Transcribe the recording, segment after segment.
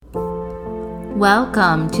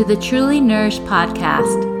Welcome to the Truly Nourished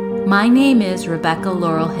podcast. My name is Rebecca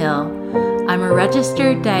Laurel Hill. I'm a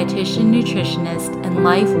registered dietitian, nutritionist, and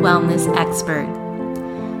life wellness expert.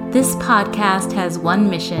 This podcast has one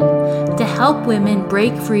mission: to help women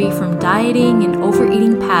break free from dieting and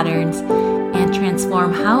overeating patterns and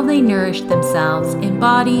transform how they nourish themselves in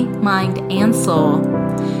body, mind, and soul.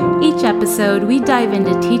 Each episode, we dive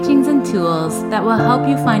into teachings and tools that will help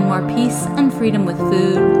you find more peace and freedom with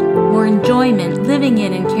food, more enjoyment living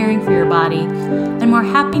in and caring for your body, and more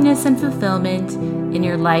happiness and fulfillment in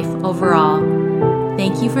your life overall.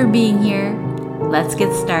 Thank you for being here. Let's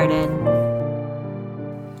get started.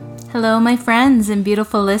 Hello, my friends and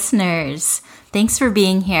beautiful listeners. Thanks for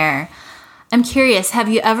being here. I'm curious, have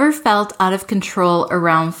you ever felt out of control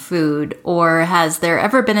around food? Or has there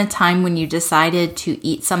ever been a time when you decided to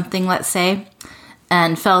eat something, let's say,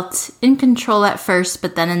 and felt in control at first,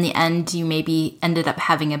 but then in the end you maybe ended up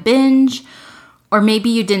having a binge? Or maybe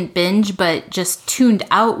you didn't binge, but just tuned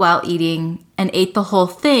out while eating and ate the whole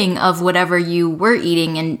thing of whatever you were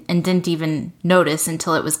eating and didn't even notice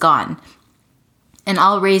until it was gone. And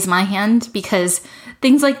I'll raise my hand because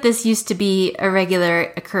things like this used to be a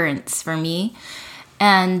regular occurrence for me.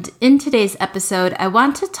 And in today's episode, I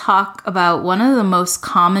want to talk about one of the most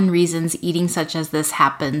common reasons eating such as this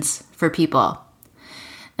happens for people.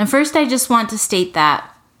 And first, I just want to state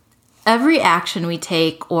that every action we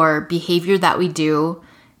take or behavior that we do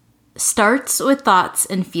starts with thoughts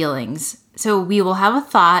and feelings. So we will have a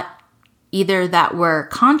thought either that we're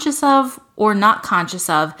conscious of or not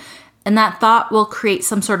conscious of, and that thought will create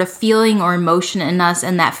some sort of feeling or emotion in us,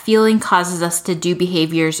 and that feeling causes us to do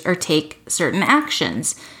behaviors or take certain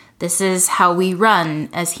actions. This is how we run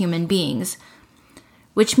as human beings.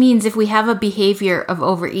 Which means if we have a behavior of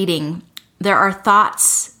overeating, there are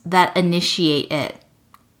thoughts that initiate it.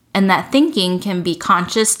 And that thinking can be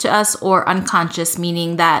conscious to us or unconscious,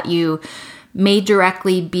 meaning that you may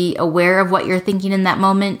directly be aware of what you're thinking in that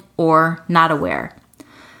moment or not aware.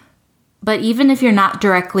 But even if you're not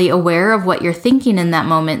directly aware of what you're thinking in that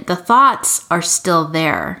moment, the thoughts are still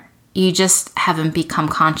there. You just haven't become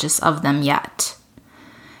conscious of them yet.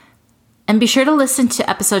 And be sure to listen to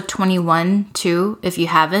episode 21 too, if you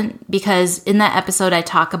haven't, because in that episode I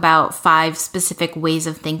talk about 5 specific ways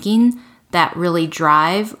of thinking that really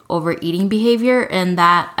drive overeating behavior, and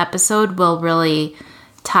that episode will really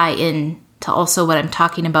tie in to also what I'm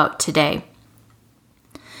talking about today.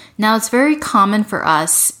 Now, it's very common for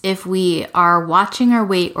us if we are watching our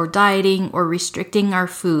weight or dieting or restricting our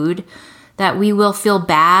food that we will feel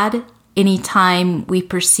bad anytime we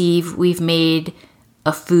perceive we've made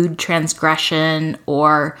a food transgression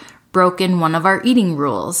or broken one of our eating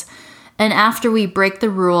rules. And after we break the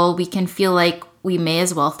rule, we can feel like we may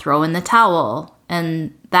as well throw in the towel.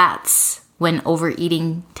 And that's when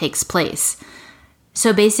overeating takes place.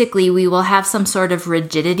 So basically, we will have some sort of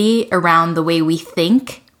rigidity around the way we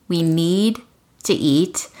think we need to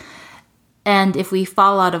eat. And if we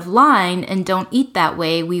fall out of line and don't eat that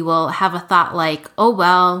way, we will have a thought like, oh,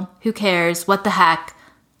 well, who cares? What the heck?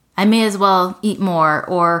 I may as well eat more.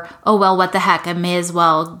 Or, oh, well, what the heck? I may as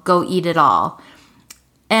well go eat it all.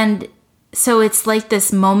 And so it's like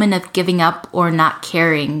this moment of giving up or not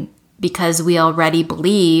caring because we already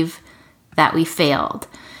believe that we failed.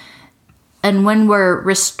 And when we're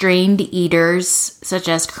restrained eaters, such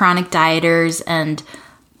as chronic dieters, and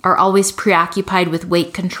are always preoccupied with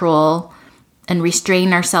weight control and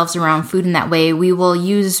restrain ourselves around food in that way, we will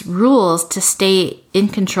use rules to stay in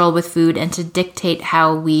control with food and to dictate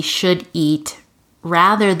how we should eat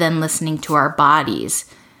rather than listening to our bodies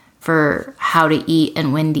for how to eat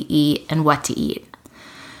and when to eat and what to eat.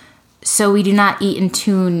 So we do not eat in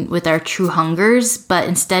tune with our true hungers, but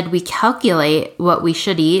instead we calculate what we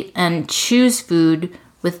should eat and choose food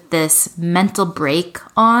with this mental break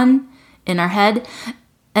on in our head.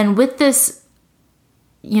 And with this,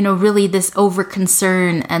 really this over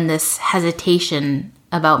concern and this hesitation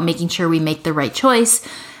about making sure we make the right choice.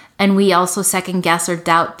 And we also second guess or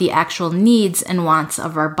doubt the actual needs and wants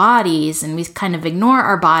of our bodies. And we kind of ignore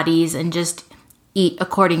our bodies and just eat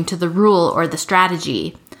according to the rule or the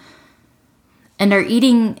strategy. And our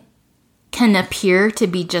eating can appear to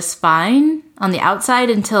be just fine on the outside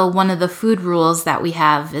until one of the food rules that we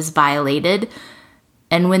have is violated.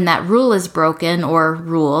 And when that rule is broken or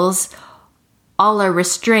rules, all our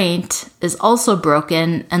restraint is also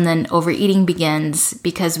broken, and then overeating begins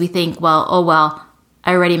because we think, I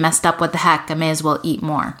already messed up, what the heck, I may as well eat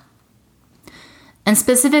more. And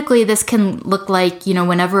specifically, this can look like,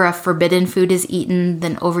 whenever a forbidden food is eaten,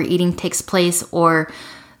 then overeating takes place, or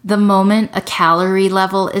the moment a calorie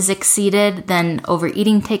level is exceeded, then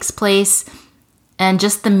overeating takes place. And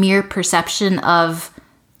just the mere perception of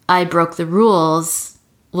I broke the rules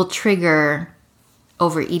will trigger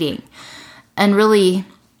overeating. And really,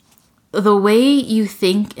 the way you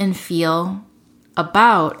think and feel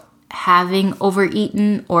about having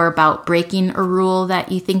overeaten or about breaking a rule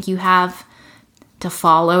that you think you have to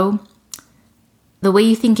follow, the way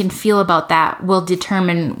you think and feel about that will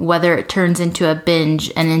determine whether it turns into a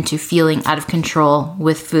binge and into feeling out of control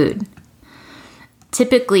with food.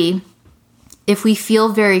 Typically, if we feel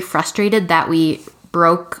very frustrated that we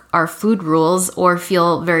broke our food rules or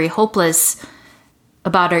feel very hopeless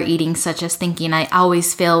about our eating, such as thinking I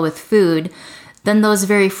always fail with food, then those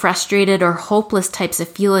very frustrated or hopeless types of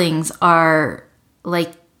feelings are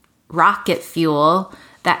like rocket fuel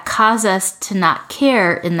that cause us to not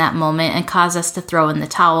care in that moment and cause us to throw in the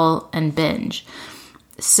towel and binge.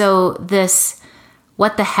 So this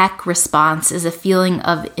what the heck response is a feeling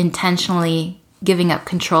of intentionally giving up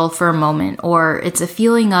control for a moment, or it's a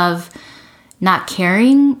feeling of not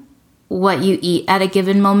caring what you eat at a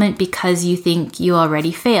given moment because you think you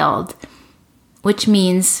already failed, which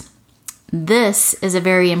means this is a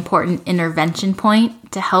very important intervention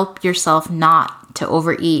point to help yourself not to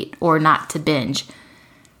overeat or not to binge.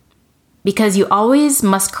 Because you always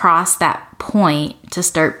must cross that point to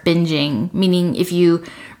start binging, meaning if you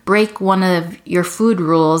break one of your food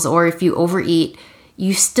rules or if you overeat,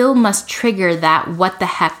 you still must trigger that what the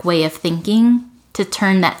heck way of thinking to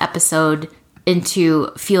turn that episode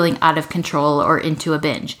into feeling out of control or into a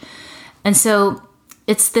binge. And so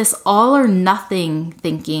it's this all or nothing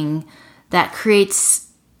thinking that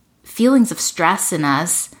creates feelings of stress in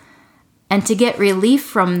us. And to get relief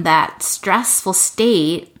from that stressful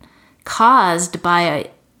state caused by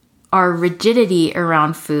our rigidity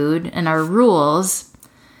around food and our rules,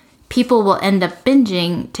 people will end up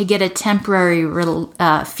binging to get a temporary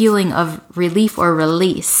feeling of relief or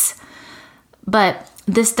release. But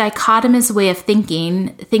this dichotomous way of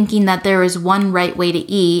thinking that there is one right way to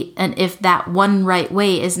eat, and if that one right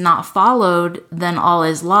way is not followed, then all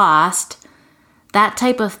is lost, that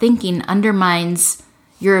type of thinking undermines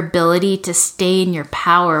your ability to stay in your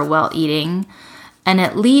power while eating, and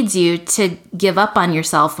it leads you to give up on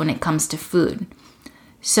yourself when it comes to food.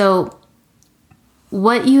 So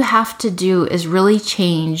what you have to do is really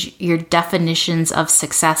change your definitions of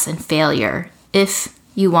success and failure if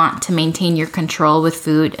you want to maintain your control with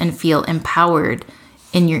food and feel empowered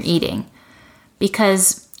in your eating.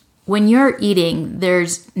 Because when you're eating,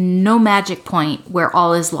 there's no magic point where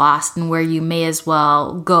all is lost and where you may as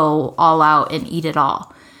well go all out and eat it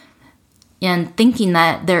all. And thinking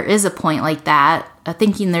that there is a point like that,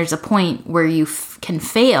 thinking there's a point where you can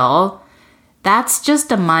fail, that's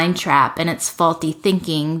just a mind trap, and it's faulty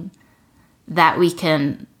thinking that we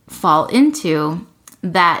can fall into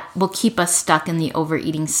that will keep us stuck in the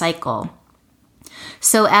overeating cycle.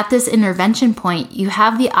 So at this intervention point, you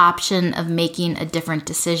have the option of making a different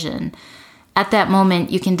decision. At that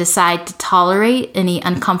moment, you can decide to tolerate any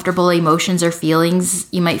uncomfortable emotions or feelings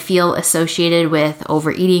you might feel associated with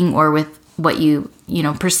overeating or with what you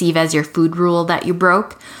perceive as your food rule that you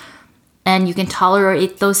broke. And you can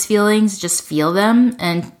tolerate those feelings, just feel them,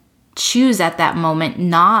 and choose at that moment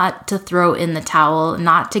not to throw in the towel,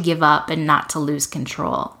 not to give up, and not to lose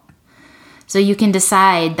control. So you can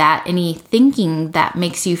decide that any thinking that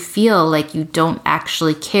makes you feel like you don't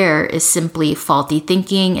actually care is simply faulty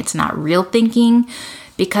thinking. It's not real thinking,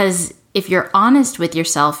 because if you're honest with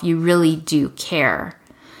yourself, you really do care.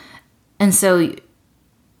 And so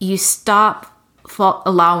you stop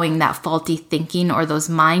allowing that faulty thinking or those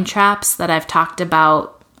mind traps that I've talked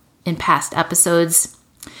about in past episodes.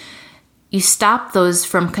 You stop those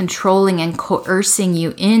from controlling and coercing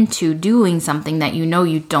you into doing something that you know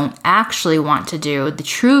you don't actually want to do. The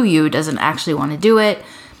true you doesn't actually want to do it.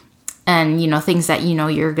 And, things that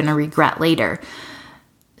you're going to regret later.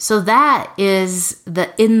 So that is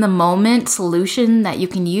the in the moment solution that you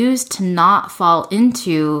can use to not fall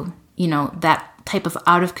into, that type of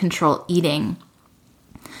out of control eating.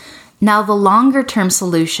 Now, the longer term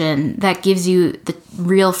solution that gives you the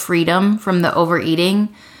real freedom from the overeating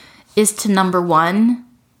is to, number one,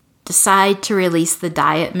 decide to release the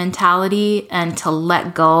diet mentality and to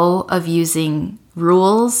let go of using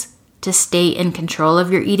rules to stay in control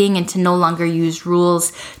of your eating and to no longer use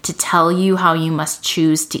rules to tell you how you must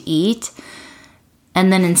choose to eat.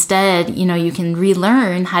 And then instead, you can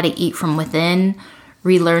relearn how to eat from within,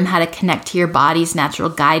 relearn how to connect to your body's natural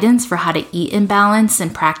guidance for how to eat in balance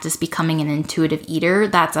and practice becoming an intuitive eater.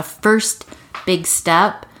 That's a first big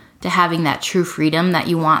step to having that true freedom that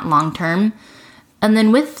you want long term. And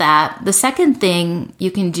then with that, the second thing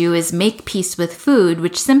you can do is make peace with food,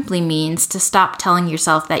 which simply means to stop telling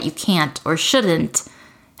yourself that you can't or shouldn't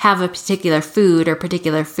have a particular food or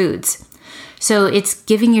particular foods. So it's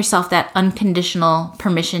giving yourself that unconditional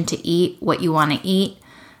permission to eat what you want to eat,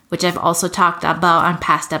 which I've also talked about on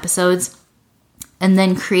past episodes. And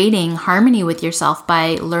then creating harmony with yourself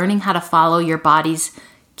by learning how to follow your body's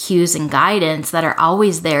cues and guidance that are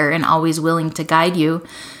always there and always willing to guide you.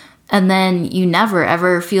 And then you never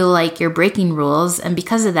ever feel like you're breaking rules. And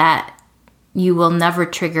because of that, you will never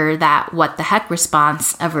trigger that what the heck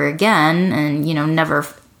response ever again. And, never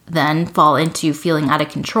then fall into feeling out of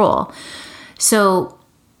control. So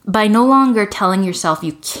by no longer telling yourself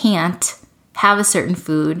you can't have a certain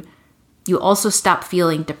food, you also stop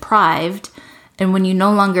feeling deprived. And when you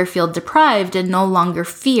no longer feel deprived and no longer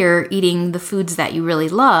fear eating the foods that you really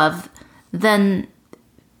love, then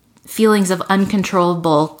feelings of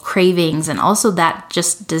uncontrollable cravings and also that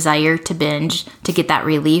just desire to binge to get that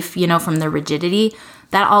relief, from the rigidity,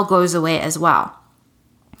 that all goes away as well.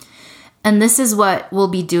 And this is what we'll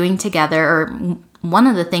be doing together, or one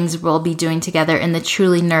of the things we'll be doing together in the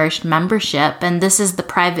Truly Nourished membership. And this is the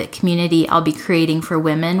private community I'll be creating for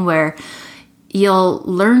women where you'll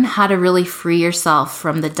learn how to really free yourself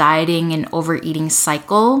from the dieting and overeating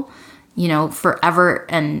cycle, forever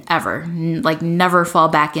and ever, like never fall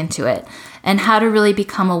back into it, and how to really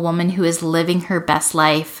become a woman who is living her best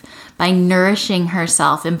life by nourishing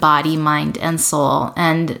herself in body, mind, and soul,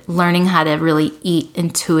 and learning how to really eat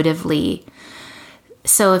intuitively.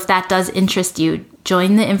 So if that does interest you,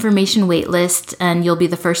 join the information waitlist and you'll be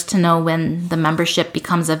the first to know when the membership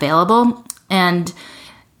becomes available. And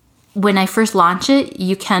when I first launch it,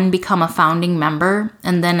 you can become a founding member.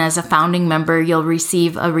 And then as a founding member, you'll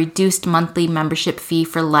receive a reduced monthly membership fee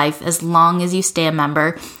for life as long as you stay a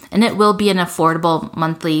member. And it will be an affordable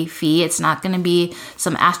monthly fee. It's not going to be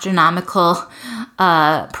some astronomical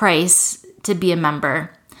price to be a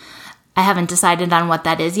member. I haven't decided on what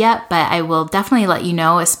that is yet, but I will definitely let you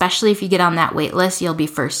know, especially if you get on that wait list, you'll be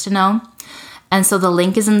first to know. And so the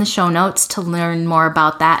link is in the show notes to learn more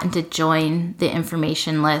about that and to join the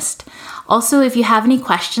information list. Also, if you have any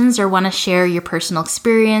questions or want to share your personal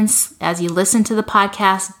experience as you listen to the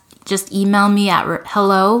podcast, just email me at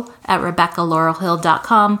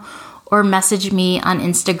hello@RebeccaLaurelHill.com or message me on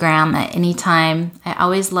Instagram at any time. I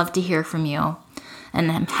always love to hear from you. And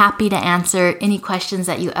I'm happy to answer any questions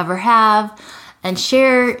that you ever have and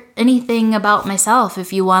share anything about myself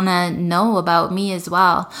if you want to know about me as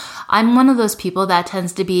well. I'm one of those people that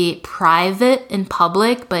tends to be private in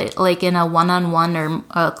public, but like in a one-on-one or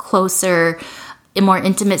a closer, a more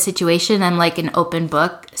intimate situation, I'm like an open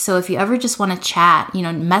book. So if you ever just want to chat,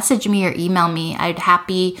 message me or email me. I'd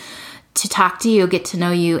happy to talk to you, get to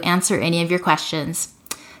know you, answer any of your questions.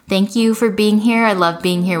 Thank you for being here. I love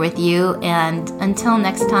being here with you. And until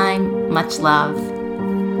next time, much love.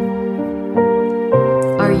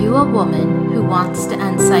 Are you a woman who wants to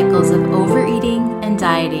end cycles of overeating and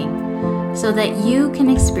dieting so that you can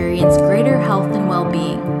experience greater health and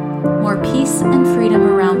well-being, more peace and freedom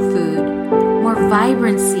around food, more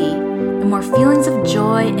vibrancy, and more feelings of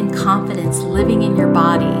joy and confidence living in your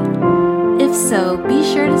body? If so, be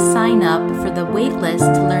sure to sign up for the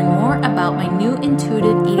waitlist to learn more about my new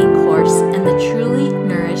intuitive eating course and the Truly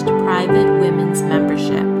Nourished private women's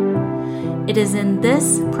membership. It is in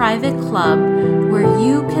this private club where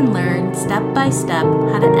you can learn step by step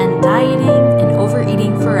how to end dieting and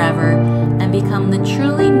overeating forever and become the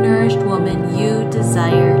truly nourished woman you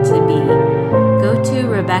desire to be. Go to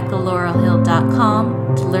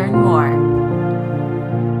RebeccaLaurelHill.com to learn more.